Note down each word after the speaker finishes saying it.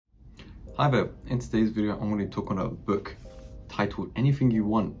Hi there, in today's video I'm going to talk about a book titled Anything You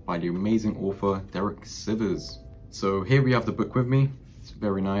Want by the amazing author Derek Sivers. So here we have the book with me. It's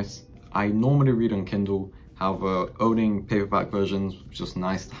very nice. I normally read on Kindle, however owning paperback versions is just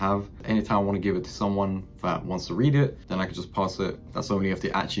nice to have. Anytime I want to give it to someone that wants to read it, then I can just pass it. That's only if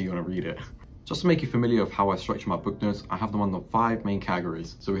they actually want to read it. Just to make you familiar of how I structure my book notes, I have them under 5 main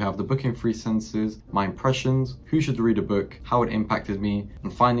categories. So we have the book in 3 sentences, my impressions, who should read the book, how it impacted me,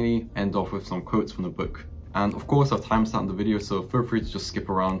 and finally end off with some quotes from the book. And of course I've timestamped the video, so feel free to just skip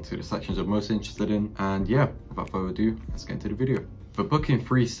around to the sections you're most interested in. And yeah, without further ado, let's get into the video. The book in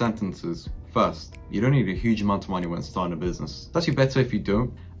 3 sentences. First, you don't need a huge amount of money when starting a business. It's actually better if you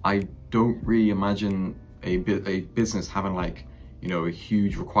don't. I don't really imagine a business having like, a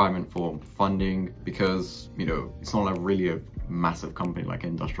huge requirement for funding, because it's not like really a massive company like an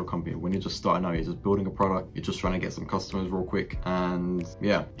industrial company. When you're just starting out, you're just building a product, you're just trying to get some customers real quick, and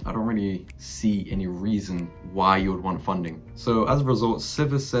yeah, I don't really see any reason why you would want funding. So as a result,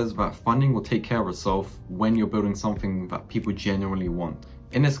 Sivers says that funding will take care of itself when you're building something that people genuinely want.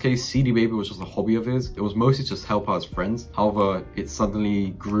 In this case, CD Baby was just a hobby of his. It was mostly just help out his friends. However, it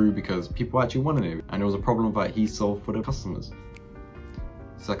suddenly grew because people actually wanted it, and it was a problem that he solved for the customers.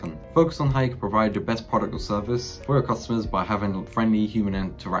 Second, focus on how you can provide the best product or service for your customers by having friendly human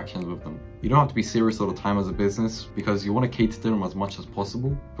interactions with them. You don't have to be serious all the time as a business, because you want to cater to them as much as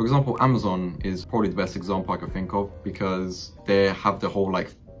possible. For example, Amazon is probably the best example I could think of, because they have the whole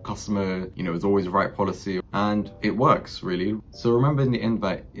customer, is always the right policy, and it works really. So remember in the end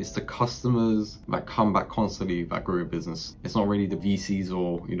that it's the customers that come back constantly that grow your business. It's not really the VCs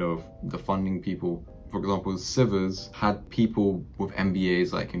or, the funding people. For example, Sivers had people with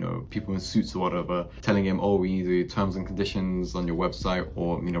MBAs, people in suits or whatever, telling him, oh, we need the terms and conditions on your website,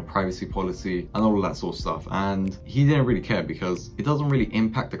 or, privacy policy and all of that sort of stuff. And he didn't really care, because it doesn't really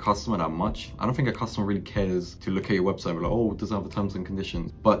impact the customer that much. I don't think a customer really cares to look at your website and be like, oh, does it have the terms and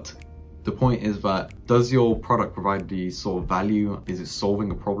conditions? But the point is that, does your product provide the sort of value? Is it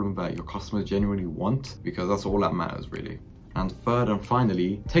solving a problem that your customers genuinely want? Because that's all that matters really. And third and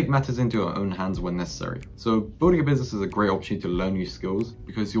finally, take matters into your own hands when necessary. So building a business is a great opportunity to learn new skills,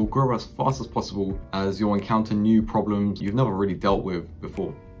 because you'll grow as fast as possible as you'll encounter new problems you've never really dealt with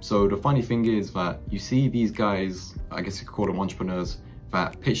before. So the funny thing is that you see these guys, I guess you could call them entrepreneurs,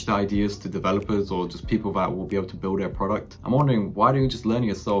 that pitch the ideas to developers or just people that will be able to build their product. I'm wondering, why don't you just learn it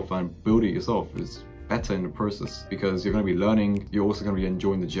yourself and build it yourself? It's better in the process, because you're going to be learning, you're also going to be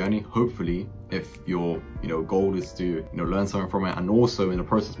enjoying the journey, hopefully, if your goal is to learn something from it, and also in the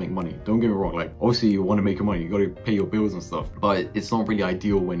process make money. Don't get me wrong, obviously you want to make money, you got to pay your bills and stuff, but it's not really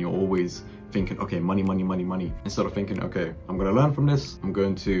ideal when you're always thinking, okay, money, instead of thinking, okay, I'm going to learn from this, I'm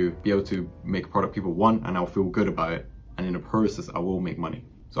going to be able to make a product people want, and I'll feel good about it, and in the process I will make money.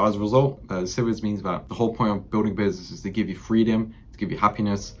 So as a result, Sivers means that the whole point of building business is to give you freedom, to give you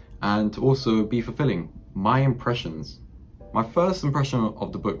happiness, and to also be fulfilling. My impressions. My first impression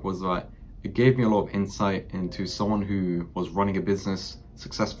of the book was that it gave me a lot of insight into someone who was running a business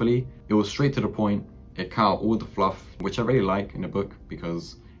successfully. It was straight to the point. It cut out all the fluff, which I really like in the book,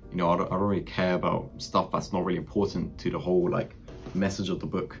 because I don't really care about stuff that's not really important to the whole message of the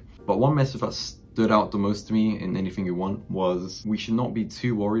book. But one message that stood out the most to me in Anything You Want was, we should not be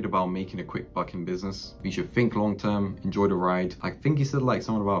too worried about making a quick buck in business. We should think long term, enjoy the ride. I think he said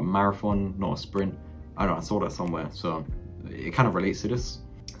something about marathon, not a sprint. I don't know, I saw that somewhere, so it kind of relates to this.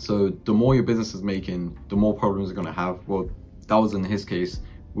 So the more your business is making, the more problems you're gonna have. Well, that was in his case,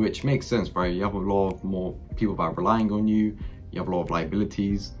 which makes sense, right? You have a lot of more people that are relying on you, you have a lot of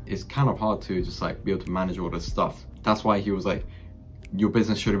liabilities. It's kind of hard to just be able to manage all this stuff. That's why he was like, your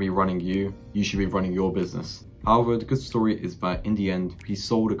business shouldn't be running you, you should be running your business. However, the good story is that in the end, he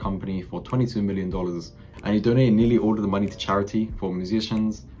sold a company for $22 million, and he donated nearly all of the money to charity for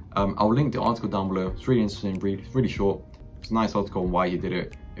musicians. I'll link the article down below. It's really interesting read, it's really short. It's a nice article on why he did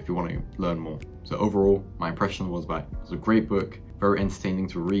it if you want to learn more. So overall, my impression was that it was a great book, very entertaining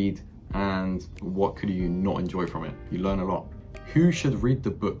to read, and what could you not enjoy from it? You learn a lot. Who should read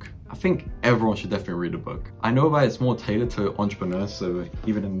the book? I think everyone should definitely read the book. I know that it's more tailored to entrepreneurs, so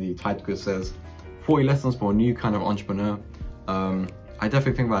even in the title it says 40 lessons for a new kind of entrepreneur. I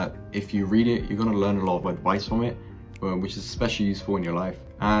definitely think that if you read it, you're going to learn a lot of advice from it, which is especially useful in your life.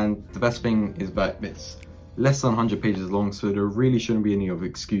 And the best thing is that it's less than 100 pages long, so there really shouldn't be any of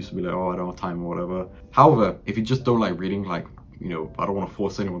excuse to be like, oh, I don't have time or whatever. However, if you just don't like reading, I don't want to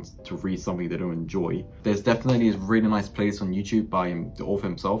force anyone to read something they don't enjoy. There's definitely a really nice playlist on YouTube by the author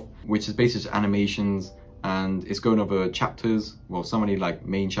himself, which is basically just animations and it's going over chapters, well, so many like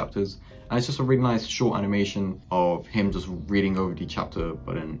main chapters, and it's just a really nice short animation of him just reading over the chapter,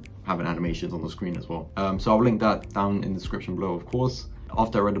 but then having animations on the screen as well. So I'll link that down in the description below, of course.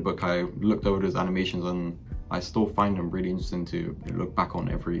 After I read the book, I looked over those animations and I still find them really interesting to look back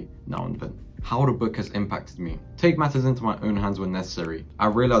on every now and then. How the book has impacted me. Take matters into my own hands when necessary. I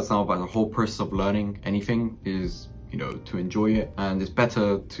realize now that the whole process of learning anything is, to enjoy it, and it's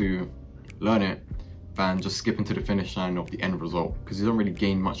better to learn it than just skipping to the finish line of the end result, because you don't really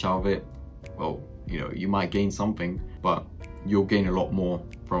gain much out of it. Well, you might gain something, but you'll gain a lot more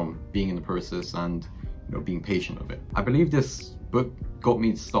from being in the process and being patient of it. I believe this book got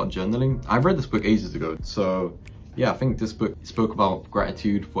me to start journaling. I read this book ages ago, so yeah, I think this book spoke about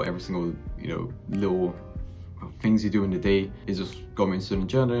gratitude for every single little things you do in the day. It just got me interested in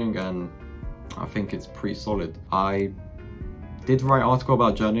journaling, and I think it's pretty solid. I did write an article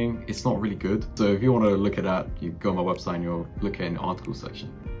about journaling. It's not really good, so if you want to look at that, you go on my website and you'll look at in the article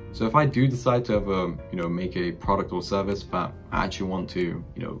section. So if I do decide to ever, make a product or service that I actually want to,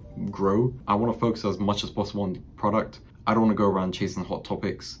 grow, I want to focus as much as possible on the product. I don't want to go around chasing hot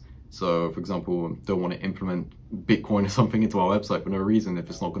topics. So for example, don't want to implement Bitcoin or something into our website for no reason if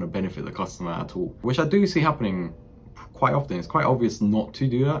it's not going to benefit the customer at all, which I do see happening quite often. It's quite obvious not to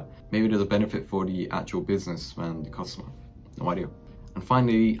do that. Maybe there's a benefit for the actual business and the customer. No idea. And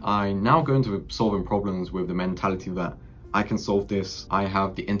finally, I now go into solving problems with the mentality that I can solve this. I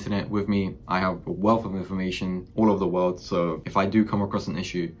have the internet with me. I have a wealth of information all over the world. So if I do come across an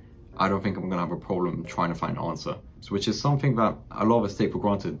issue, I don't think I'm gonna have a problem trying to find an answer. So, which is something that a lot of us take for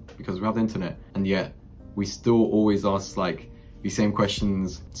granted because we have the internet, and yet we still always ask like the same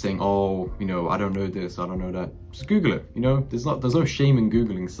questions, saying, oh, I don't know this, I don't know that. Just Google it, there's no shame in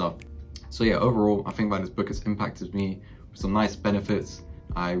Googling stuff. So yeah, overall, I think that this book has impacted me with some nice benefits.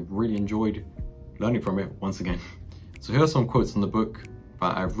 I really enjoyed learning from it once again. So here are some quotes from the book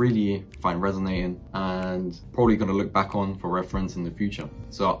that I really find resonating and probably going to look back on for reference in the future.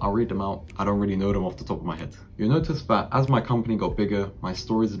 So I'll read them out. I don't really know them off the top of my head. You'll notice that as my company got bigger, my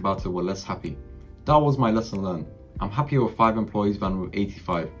stories about it were less happy. That was my lesson learned. I'm happier with 5 employees than with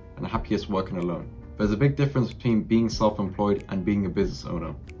 85, and the happiest working alone. There's a big difference between being self-employed and being a business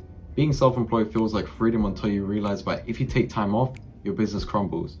owner. Being self-employed feels like freedom until you realize that if you take time off, your business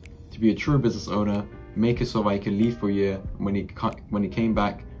crumbles. To be a true business owner, make it so that you can leave for a year, and when you came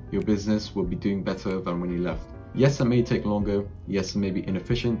back, your business will be doing better than when you left. Yes, it may take longer. Yes, it may be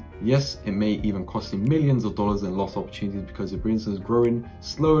inefficient. Yes, it may even cost you millions of dollars in lost opportunities because your business is growing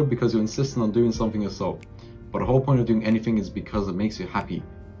slower because you're insisting on doing something yourself. But the whole point of doing anything is because it makes you happy.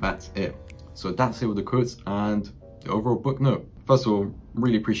 That's it. So that's it with the quotes and the overall book note. First of all,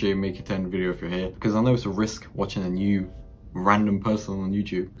 really appreciate you making 10 video if you're here, because I know it's a risk watching a new random person on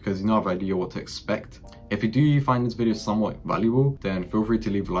YouTube because you don't have idea what to expect. If you do find this video somewhat valuable, then feel free to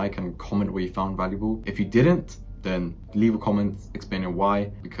leave a like and comment what you found valuable. If you didn't, then leave a comment explaining why,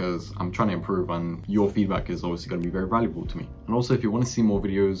 because I'm trying to improve and your feedback is obviously going to be very valuable to me. And also, if you want to see more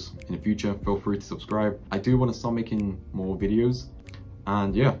videos in the future, feel free to subscribe. I do want to start making more videos,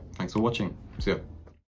 and yeah, thanks for watching. See ya.